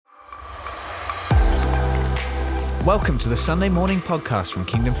Welcome to the Sunday morning podcast from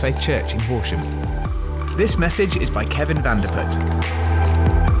Kingdom Faith Church in Horsham. This message is by Kevin Vandeput.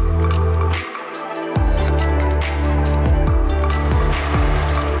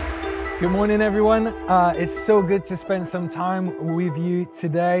 Good morning, everyone. It's so good to spend some time with you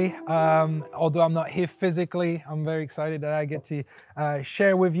today. Although I'm not here physically, I'm very excited that I get to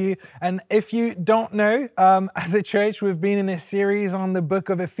share with you. And if you don't know, as a church, we've been in a series on the book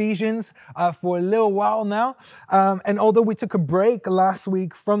of Ephesians for a little while now. And although we took a break last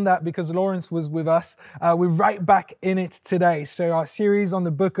week from that because Lawrence was with us, we're right back in it today. So our series on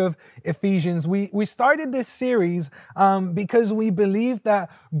the book of Ephesians, we started this series because we believe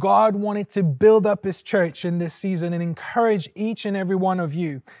that God wanted to build up his church in this season and encourage each and every one of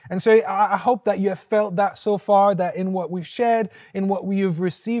you. And so I hope that you have felt that so far, that in what we've shared, in what we have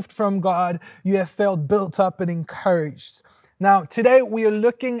received from God, you have felt built up and encouraged. Now, today we are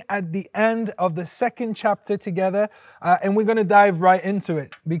looking at the end of the second chapter together, and we're going to dive right into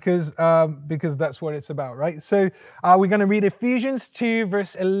it because that's what it's about, right? So we're going to read Ephesians 2,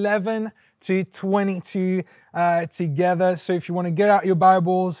 verse 11 to 22 together. So if you want to get out your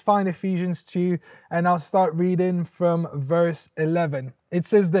Bibles, find Ephesians 2, and I'll start reading from verse 11. It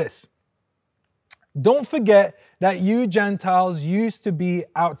says this: "Don't forget that you Gentiles used to be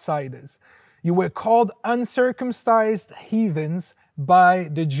outsiders. You were called uncircumcised heathens by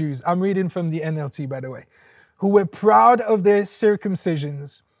the Jews." I'm reading from the NLT, by the way. "Who were proud of their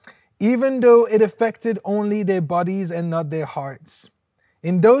circumcisions, even though it affected only their bodies and not their hearts.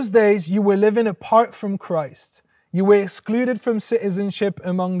 In those days, you were living apart from Christ. You were excluded from citizenship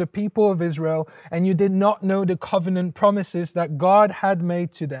among the people of Israel, and you did not know the covenant promises that God had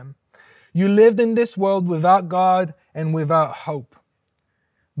made to them. You lived in this world without God and without hope.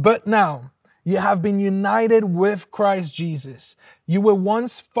 But now, you have been united with Christ Jesus. You were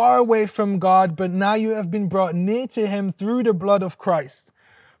once far away from God, but now you have been brought near to him through the blood of Christ.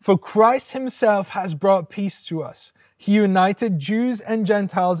 For Christ himself has brought peace to us. He united Jews and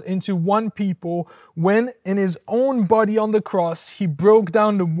Gentiles into one people when, in his own body on the cross, he broke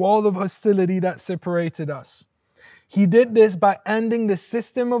down the wall of hostility that separated us. He did this by ending the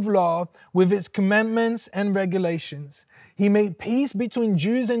system of law with its commandments and regulations. He made peace between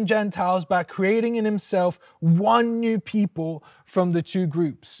Jews and Gentiles by creating in himself one new people from the two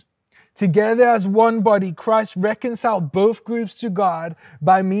groups. Together as one body, Christ reconciled both groups to God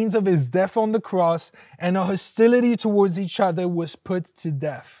by means of his death on the cross, and our hostility towards each other was put to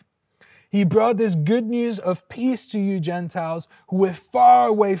death. He brought this good news of peace to you Gentiles who were far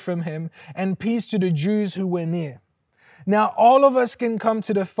away from him, and peace to the Jews who were near. Now all of us can come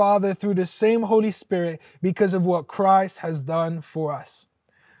to the Father through the same Holy Spirit because of what Christ has done for us.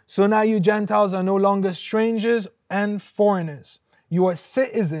 So now you Gentiles are no longer strangers and foreigners. You are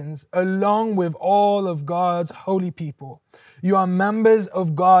citizens along with all of God's holy people. You are members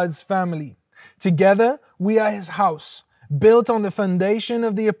of God's family. Together, we are his house, built on the foundation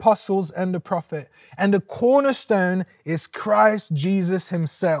of the apostles and the prophet. And the cornerstone is Christ Jesus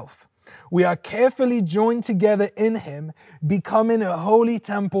himself. We are carefully joined together in him, becoming a holy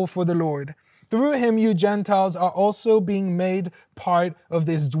temple for the Lord. Through him, you Gentiles are also being made part of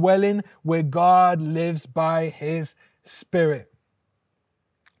this dwelling where God lives by his Spirit."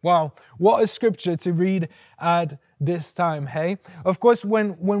 Wow, what a scripture to read at this time, hey? Of course,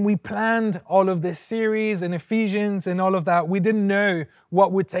 when we planned all of this series in Ephesians and all of that, we didn't know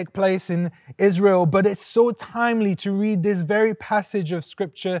what would take place in Israel, but it's so timely to read this very passage of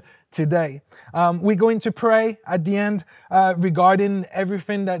scripture today. We're going to pray at the end regarding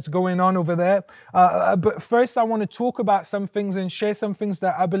everything that's going on over there. But first, I want to talk about some things and share some things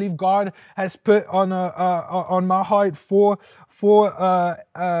that I believe God has put on my heart for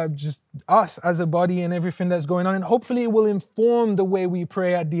just us as a body and everything that's going on. And hopefully it will inform the way we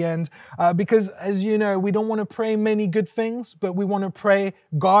pray at the end. Because as you know, we don't want to pray many good things, but we want to pray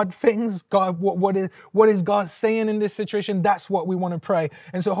God things. God, what is God saying in this situation? That's what we want to pray.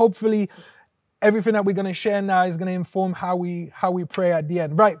 And so hopefully everything that we're going to share now is going to inform how we pray at the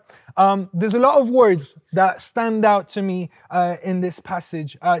end. Right. There's a lot of words that stand out to me in this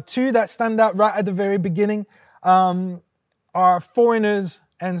passage. Two that stand out right at the very beginning are foreigners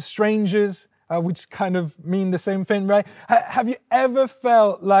and strangers, which kind of mean the same thing, right? Have you ever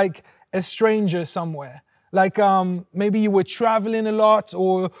felt like a stranger somewhere? Like maybe you were traveling a lot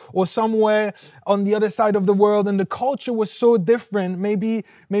or somewhere on the other side of the world and the culture was so different. Maybe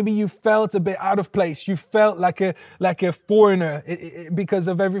you felt a bit out of place. You felt like a foreigner because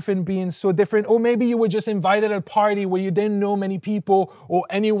of everything being so different. Or maybe you were just invited at a party where you didn't know many people or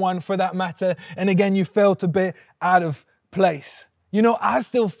anyone for that matter. And again, you felt a bit out of place. You know, I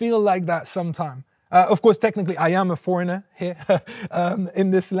still feel like that sometimes. Of course, technically, I am a foreigner here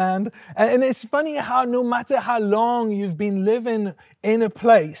in this land. And it's funny how no matter how long you've been living in a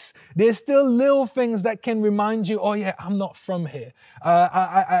place, there's still little things that can remind you, oh yeah, I'm not from here.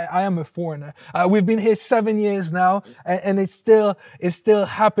 I am a foreigner. We've been here 7 years now, and it's still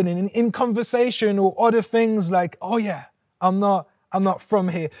happening in conversation or other things like, oh yeah, I'm not from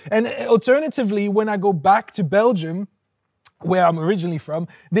here. And alternatively, when I go back to Belgium, where I'm originally from,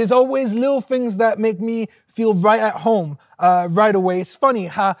 there's always little things that make me feel right at home right away. It's funny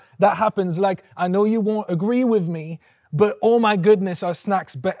how that happens. Like, I know you won't agree with me, but oh my goodness, our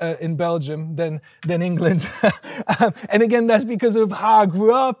snacks better in Belgium than England. And again, that's because of how I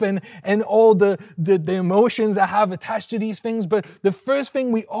grew up and all the emotions I have attached to these things. But the first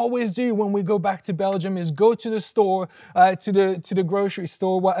thing we always do when we go back to Belgium is go to the store, to the grocery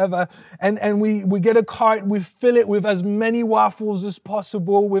store, whatever, and we get a cart, we fill it with as many waffles as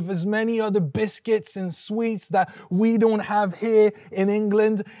possible, with as many other biscuits and sweets that we don't have here in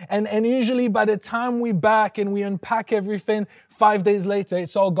England. And usually by the time we back and we unpack everything, 5 days later,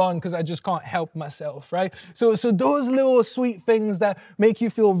 it's all gone because I just can't help myself, right? So those little sweet things that make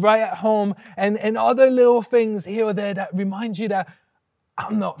you feel right at home and other little things here or there that remind you that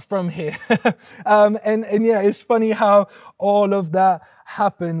I'm not from here. And yeah, it's funny how all of that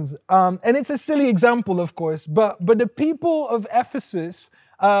happens. And it's a silly example, of course, but the people of Ephesus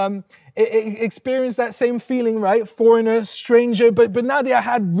experienced that same feeling, right? Foreigner, stranger, but now they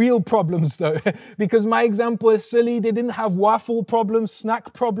had real problems though, because my example is silly. They didn't have waffle problems,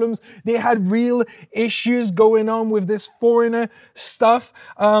 snack problems. They had real issues going on with this foreigner stuff.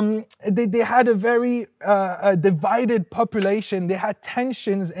 They had a very divided population. They had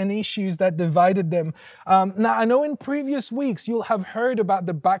tensions and issues that divided them. Now, I know in previous weeks, you'll have heard about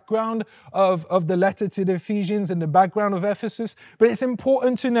the background of the letter to the Ephesians and the background of Ephesus, but it's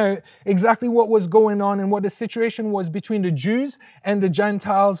important to note exactly what was going on and what the situation was between the Jews and the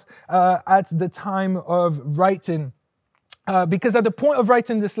Gentiles at the time of writing. Because at the point of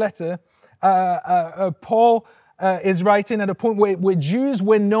writing this letter, Paul is writing at a point where Jews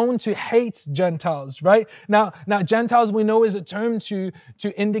were known to hate Gentiles, right? Now Gentiles we know is a term to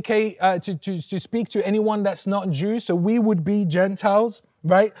indicate, to speak to anyone that's not Jew. So we would be Gentiles,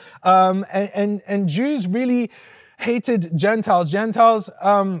 right? And Jews really hated Gentiles. Gentiles,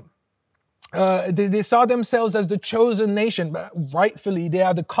 they saw themselves as the chosen nation, but rightfully they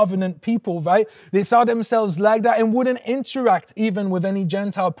are the covenant people, right? They saw themselves like that and wouldn't interact even with any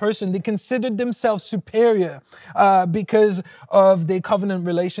Gentile person. They considered themselves superior because of their covenant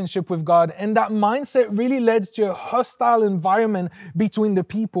relationship with God. And that mindset really led to a hostile environment between the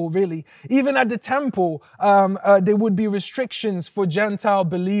people, really. Even at the temple, there would be restrictions for Gentile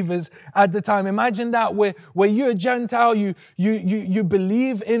believers at the time. Imagine that where you're a Gentile, you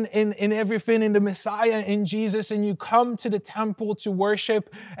believe in everything, in the Messiah, in Jesus, and you come to the temple to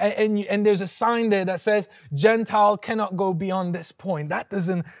worship, and there's a sign there that says Gentile cannot go beyond this point. That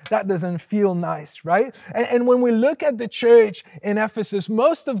doesn't feel nice, right? And when we look at the church in Ephesus,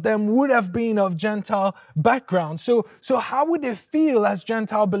 most of them would have been of Gentile background. So how would they feel as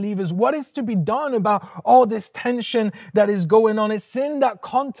Gentile believers? What is to be done about all this tension that is going on? It's in that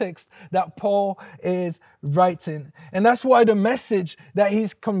context that Paul is writing. And that's why the message that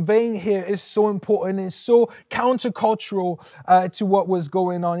he's conveying here is so important. It's so countercultural to what was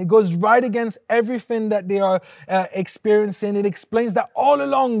going on. It goes right against everything that they are experiencing. It explains that all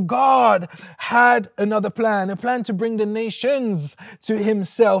along God had another plan, a plan to bring the nations to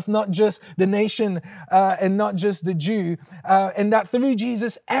himself, not just the nation and not just the Jew. And that through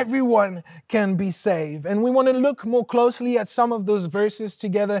Jesus, everyone can be saved. And we want to look more closely at some of those verses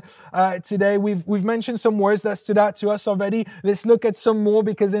together today. We've mentioned some words that stood out to us already. Let's look at some more,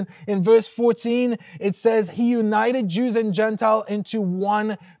 because in verse 14, it says, he united Jews and Gentile into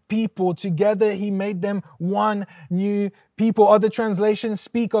one people. Together, he made them one new people. Other translations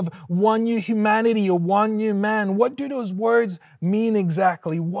speak of one new humanity or one new man. What do those words mean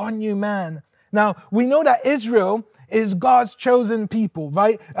exactly? One new man. Now, we know that Israel is God's chosen people,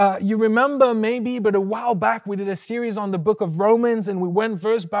 right? You remember maybe, but a while back, we did a series on the book of Romans, and we went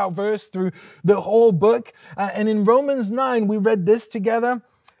verse by verse through the whole book. And in Romans 9, we read this together.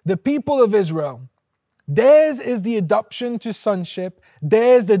 The people of Israel, theirs is the adoption to sonship.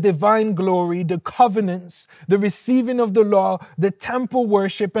 Theirs the divine glory, the covenants, the receiving of the law, the temple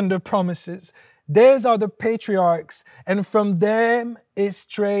worship, and the promises. Theirs are the patriarchs, and from them is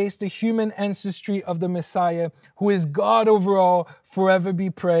traced the human ancestry of the Messiah, who is God over all, forever be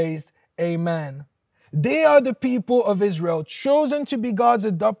praised. Amen. They are the people of Israel, chosen to be God's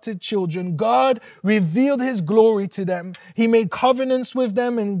adopted children. God revealed his glory to them. He made covenants with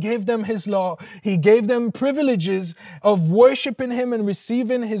them and gave them his law. He gave them privileges of worshiping him and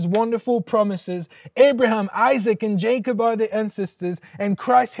receiving his wonderful promises. Abraham, Isaac, and Jacob are the ancestors, and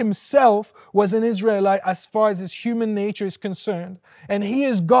Christ himself was an Israelite as far as his human nature is concerned. And he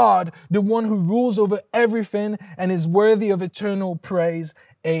is God, the one who rules over everything and is worthy of eternal praise.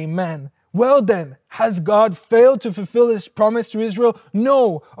 Amen. Well then, has God failed to fulfill his promise to Israel?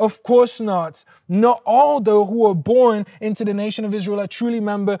 No, of course not. Not all, though, who are born into the nation of Israel are truly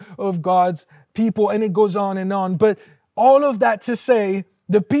member of God's people. And it goes on and on. But all of that to say,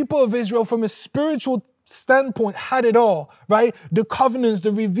 the people of Israel from a spiritual standpoint had it all, right? The covenants,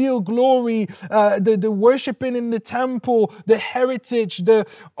 the revealed glory, the worshiping in the temple, the heritage,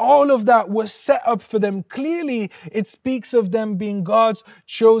 all of that was set up for them. Clearly, it speaks of them being God's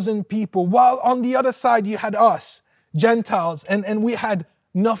chosen people. While on the other side, you had us, Gentiles, and we had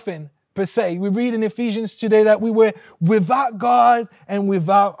nothing per se. We read in Ephesians today that we were without God and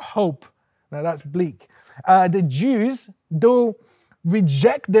without hope. Now that's bleak. The Jews, though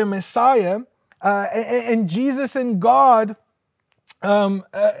reject their Messiah, and Jesus and God, then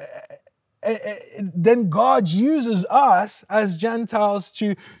God uses us as Gentiles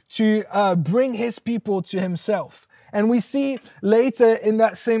to bring his people to himself. And we see later in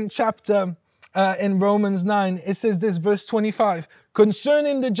that same chapter in Romans 9, it says this, verse 25,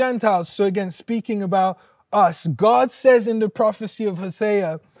 concerning the Gentiles, so again, speaking about us, God says in the prophecy of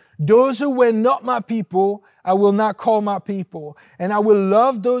Hosea, those who were not my people, I will not call my people, and I will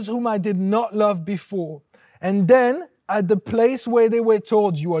love those whom I did not love before. And then at the place where they were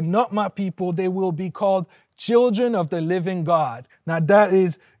told, you are not my people, they will be called children of the living God. Now that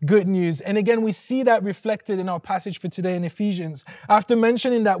is good news. And again, we see that reflected in our passage for today in Ephesians. After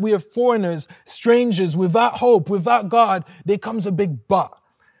mentioning that we are foreigners, strangers, without hope, without God, there comes a big but.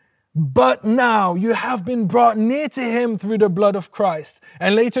 But now you have been brought near to him through the blood of Christ.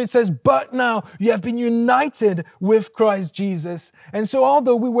 And later it says, but now you have been united with Christ Jesus. And so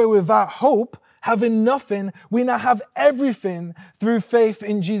although we were without hope, having nothing, we now have everything through faith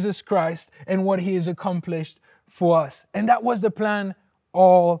in Jesus Christ and what he has accomplished for us. And that was the plan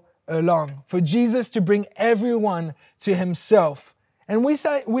all along, for Jesus to bring everyone to himself. And we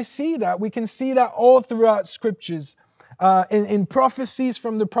can see that all throughout scriptures. In prophecies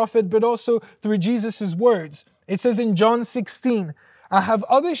from the prophet, but also through Jesus' words. It says in John 16, I have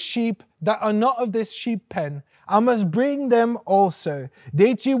other sheep that are not of this sheep pen. I must bring them also.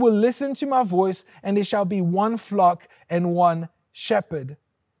 They too will listen to my voice, and they shall be one flock and one shepherd.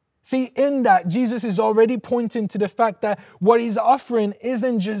 See, in that, Jesus is already pointing to the fact that what he's offering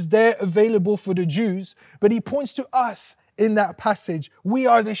isn't just there available for the Jews, but he points to us in that passage. We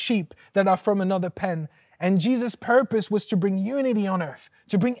are the sheep that are from another pen. And Jesus' purpose was to bring unity on earth,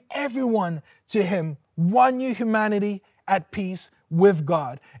 to bring everyone to him, one new humanity at peace with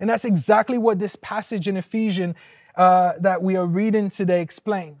God. And that's exactly what this passage in Ephesians that we are reading today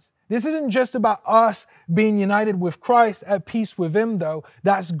explains. This isn't just about us being united with Christ at peace with him, though.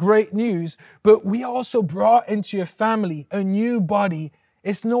 That's great news. But we also brought into a family, a new body.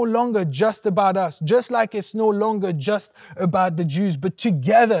 It's no longer just about us, just like it's no longer just about the Jews, but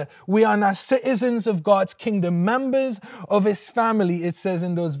together we are now citizens of God's kingdom, members of his family, it says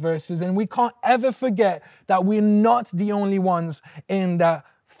in those verses. And we can't ever forget that we're not the only ones in that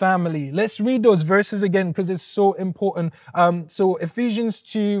family. Let's read those verses again because it's so important. So Ephesians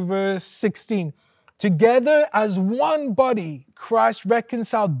 2 verse 16. Together as one body, Christ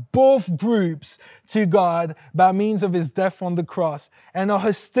reconciled both groups to God by means of his death on the cross, and our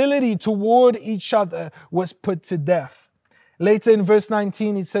hostility toward each other was put to death. Later in verse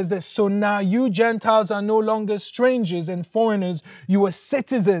 19, it says that, so now you Gentiles are no longer strangers and foreigners. You are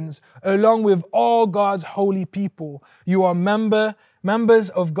citizens along with all God's holy people. You are members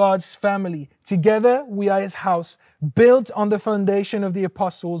of God's family. Together, we are his house, built on the foundation of the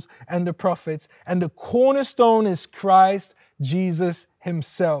apostles and the prophets. And the cornerstone is Christ Jesus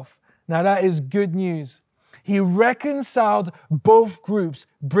himself. Now that is good news. He reconciled both groups,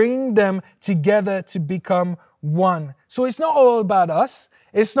 bringing them together to become one. So it's not all about us.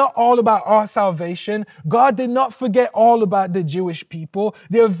 It's not all about our salvation. God did not forget all about the Jewish people.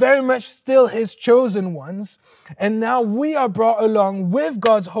 They are very much still his chosen ones. And now we are brought along with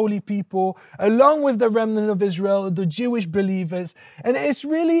God's holy people, along with the remnant of Israel, the Jewish believers. And it's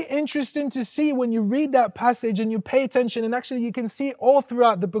really interesting to see when you read that passage and you pay attention, and actually you can see all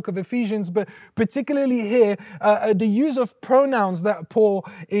throughout the book of Ephesians, but particularly here, the use of pronouns that Paul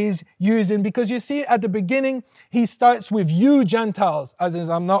is using, because you see at the beginning, he starts with you Gentiles as says,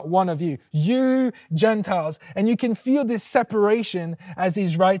 I'm not one of you. You Gentiles. And you can feel this separation as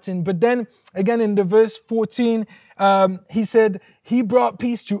he's writing. But then again in the verse 14, he said, he brought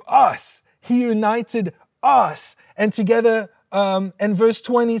peace to us. He united us. And together, and verse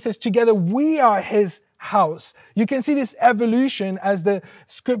 20 says, together we are his house. You can see this evolution as the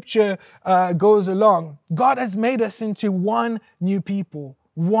scripture goes along. God has made us into one new people,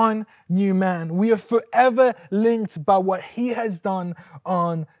 one new man. We are forever linked by what he has done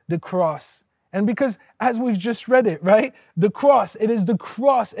on the cross. And because, as we've just read it, right? The cross, it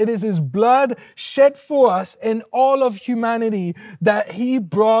is his blood shed for us and all of humanity that he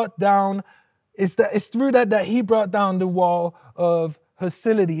brought down. It's through that he brought down the wall of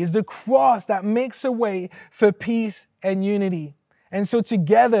hostility. It's the cross that makes a way for peace and unity. And so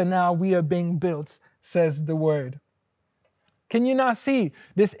together now we are being built, says the word. Can you now see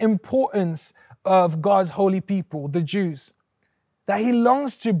this importance of God's holy people, the Jews? That he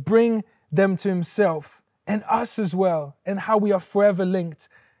longs to bring them to himself and us as well, and how we are forever linked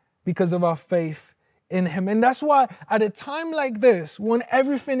because of our faith in him. And that's why at a time like this, when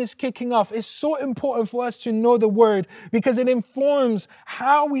everything is kicking off, it's so important for us to know the word, because it informs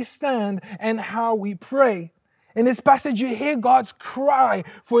how we stand and how we pray. In this passage, you hear God's cry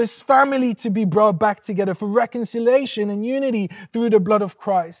for his family to be brought back together, for reconciliation and unity through the blood of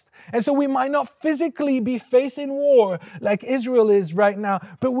Christ. And so we might not physically be facing war like Israel is right now,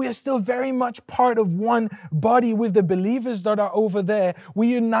 but we are still very much part of one body with the believers that are over there.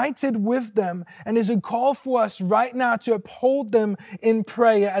 We're united with them, and there's a call for us right now to uphold them in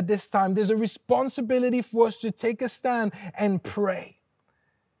prayer at this time. There's a responsibility for us to take a stand and pray.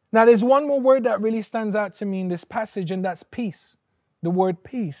 Now, there's one more word that really stands out to me in this passage, and that's peace. The word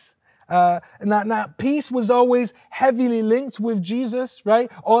peace. Now, peace was always heavily linked with Jesus,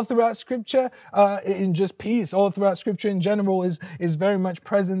 right? All throughout Scripture, in just peace, all throughout Scripture in general is very much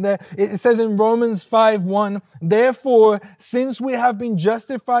present there. It says in Romans 5:1, therefore, since we have been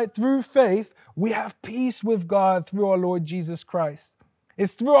justified through faith, we have peace with God through our Lord Jesus Christ.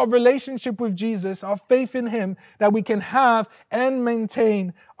 It's through our relationship with Jesus, our faith in him, that we can have and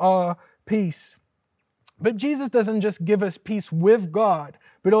maintain our peace. But Jesus doesn't just give us peace with God,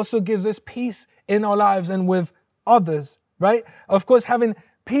 but also gives us peace in our lives and with others, right? Of course, having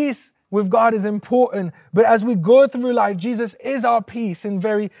peace with God is important, but as we go through life, Jesus is our peace in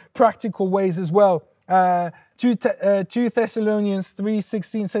very practical ways as well. 2 Thessalonians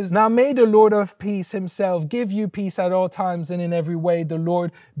 3:16 says, now may the Lord of peace himself give you peace at all times and in every way. The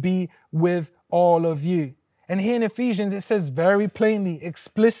Lord be with all of you. And here in Ephesians, it says very plainly,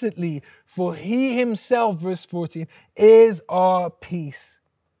 explicitly, for he himself, verse 14, is our peace.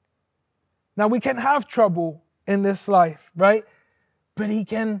 Now we can have trouble in this life, right? But he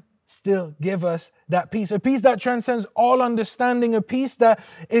can still give us that peace, a peace that transcends all understanding, a peace that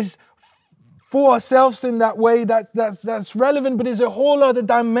is for ourselves in that way that's relevant, but there's a whole other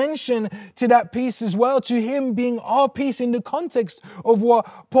dimension to that peace as well, to him being our peace in the context of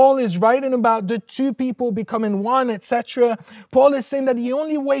what Paul is writing about, the two people becoming one, etc. Paul is saying that the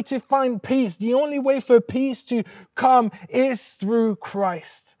only way to find peace, the only way for peace to come is through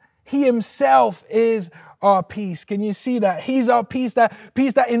Christ. He himself is our peace. Can you see that? He's our peace, that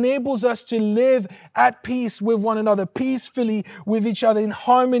enables us to live at peace with one another, peacefully with each other, in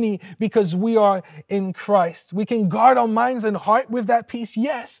harmony, because we are in Christ. We can guard our minds and heart with that peace,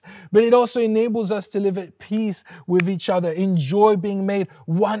 yes, but it also enables us to live at peace with each other, enjoy being made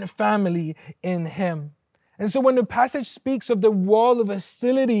one family in him. And so when the passage speaks of the wall of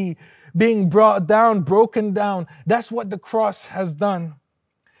hostility being brought down, broken down, that's what the cross has done.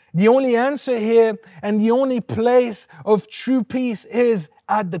 The only answer here and the only place of true peace is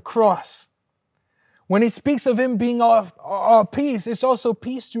at the cross. When he speaks of him being our peace, it's also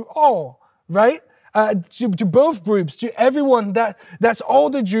peace to all, right? To both groups, to everyone, that's all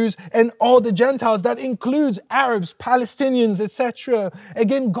the Jews and all the Gentiles. That includes Arabs, Palestinians, etc.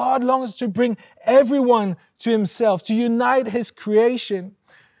 Again, God longs to bring everyone to himself, to unite his creation,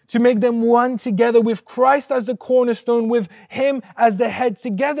 to make them one together with Christ as the cornerstone, with him as the head,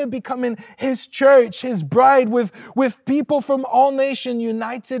 together becoming his church, his bride, with people from all nations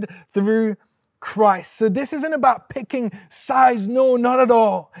united through Christ. So this isn't about picking sides. No, not at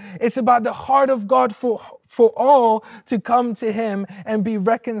all. It's about the heart of God for all to come to him and be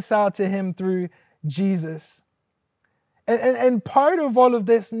reconciled to him through Jesus. And part of all of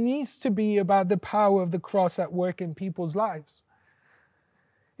this needs to be about the power of the cross at work in people's lives.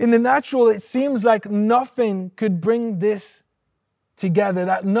 In the natural, it seems like nothing could bring this together,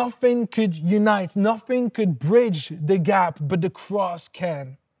 that nothing could unite, nothing could bridge the gap, but the cross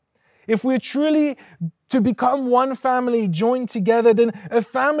can. If we're truly to become one family joined together, then a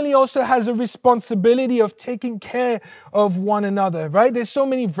family also has a responsibility of taking care of one another, right? There's so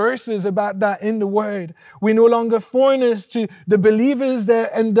many verses about that in the Word. We're no longer foreigners to the believers there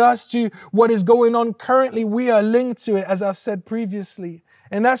and thus to what is going on currently. We are linked to it, as I've said previously.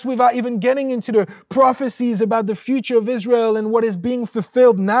 And that's without even getting into the prophecies about the future of Israel and what is being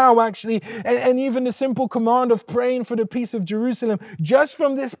fulfilled now, actually, and even the simple command of praying for the peace of Jerusalem. Just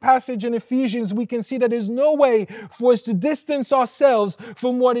from this passage in Ephesians, we can see that there's no way for us to distance ourselves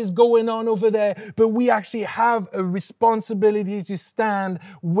from what is going on over there, but we actually have a responsibility to stand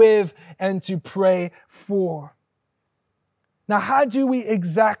with and to pray for. Now, how do we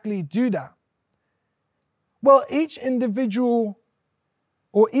exactly do that? Well, each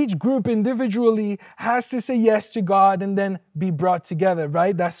group individually has to say yes to God and then be brought together,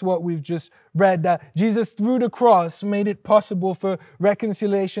 right? That's what we've just read, that Jesus through the cross made it possible for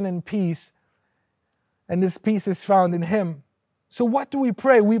reconciliation and peace. And this peace is found in Him. So what do we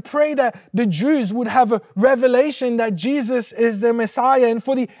pray? We pray that the Jews would have a revelation that Jesus is the Messiah, and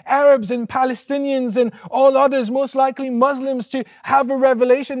for the Arabs and Palestinians and all others, most likely Muslims, to have a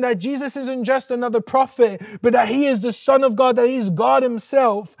revelation that Jesus isn't just another prophet, but that He is the Son of God, that He is God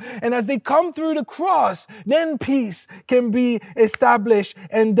Himself. And as they come through the cross, then peace can be established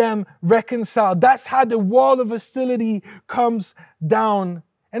and them reconciled. That's how the wall of hostility comes down.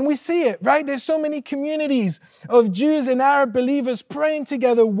 And we see it, right? There's so many communities of Jews and Arab believers praying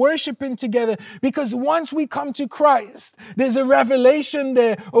together, worshiping together, because once we come to Christ, there's a revelation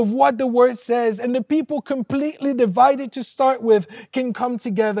there of what the Word says, and the people completely divided to start with can come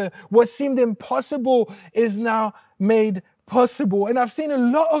together. What seemed impossible is now made possible. And I've seen a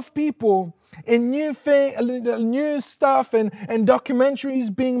lot of people in new stuff and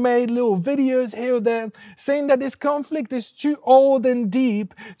documentaries being made, little videos here or there, saying that this conflict is too old and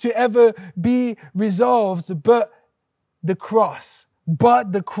deep to ever be resolved. But the cross.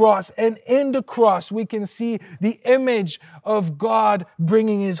 And in the cross, we can see the image of God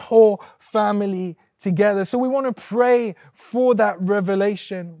bringing His whole family together. So we want to pray for that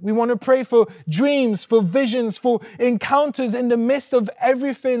revelation. We want to pray for dreams, for visions, for encounters in the midst of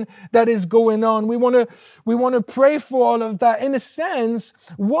everything that is going on. We want to pray for all of that. In a sense,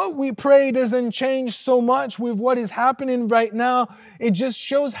 what we pray doesn't change so much with what is happening right now. It just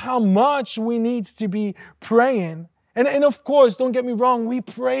shows how much we need to be praying. And of course, don't get me wrong, we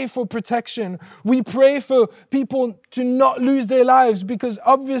pray for protection. We pray for people to not lose their lives, because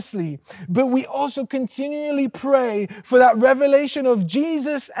obviously, but we also continually pray for that revelation of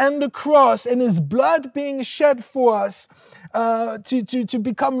Jesus and the cross and His blood being shed for us to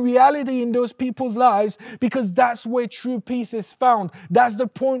become reality in those people's lives, because that's where true peace is found. That's the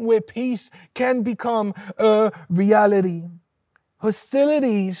point where peace can become a reality.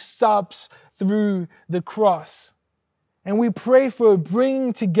 Hostility stops through the cross. And we pray for a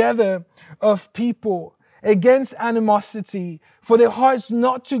bringing together of people against animosity, for their hearts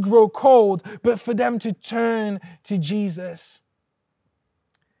not to grow cold, but for them to turn to Jesus.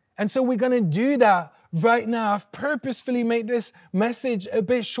 And so we're going to do that right now. I've purposefully made this message a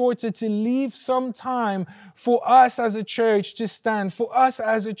bit shorter to leave some time for us as a church to stand, for us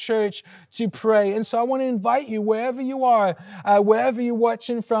as a church to pray. And so I want to invite you, wherever you are, wherever you're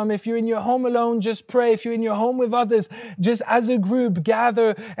watching from, if you're in your home alone, just pray. If you're in your home with others, just as a group,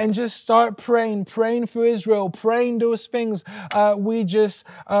 gather and just start praying for Israel, praying those things we just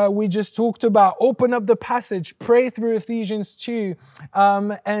talked about. Open up the passage, pray through Ephesians 2,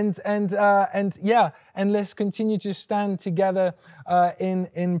 and let's continue to stand together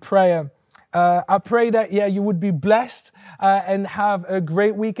in prayer. I pray that, you would be blessed and have a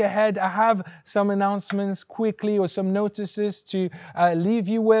great week ahead. I have some announcements quickly, or some notices to leave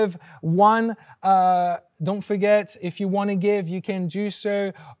you with. One, don't forget, if you want to give, you can do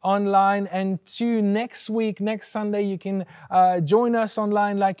so online. And two, next Sunday, you can join us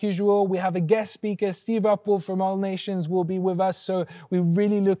online like usual. We have a guest speaker, Steve Uppel from All Nations, will be with us. So we're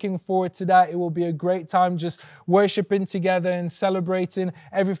really looking forward to that. It will be a great time just worshiping together and celebrating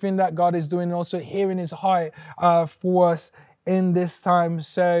everything that God is doing, and also hearing His heart for us in this time.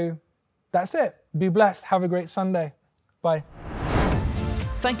 So that's it. Be blessed. Have a great Sunday. Bye.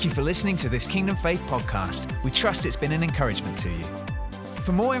 Thank you for listening to this Kingdom Faith podcast. We trust it's been an encouragement to you.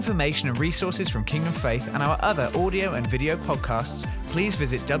 For more information and resources from Kingdom Faith and our other audio and video podcasts, please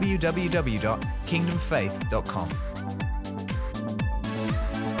visit www.kingdomfaith.com.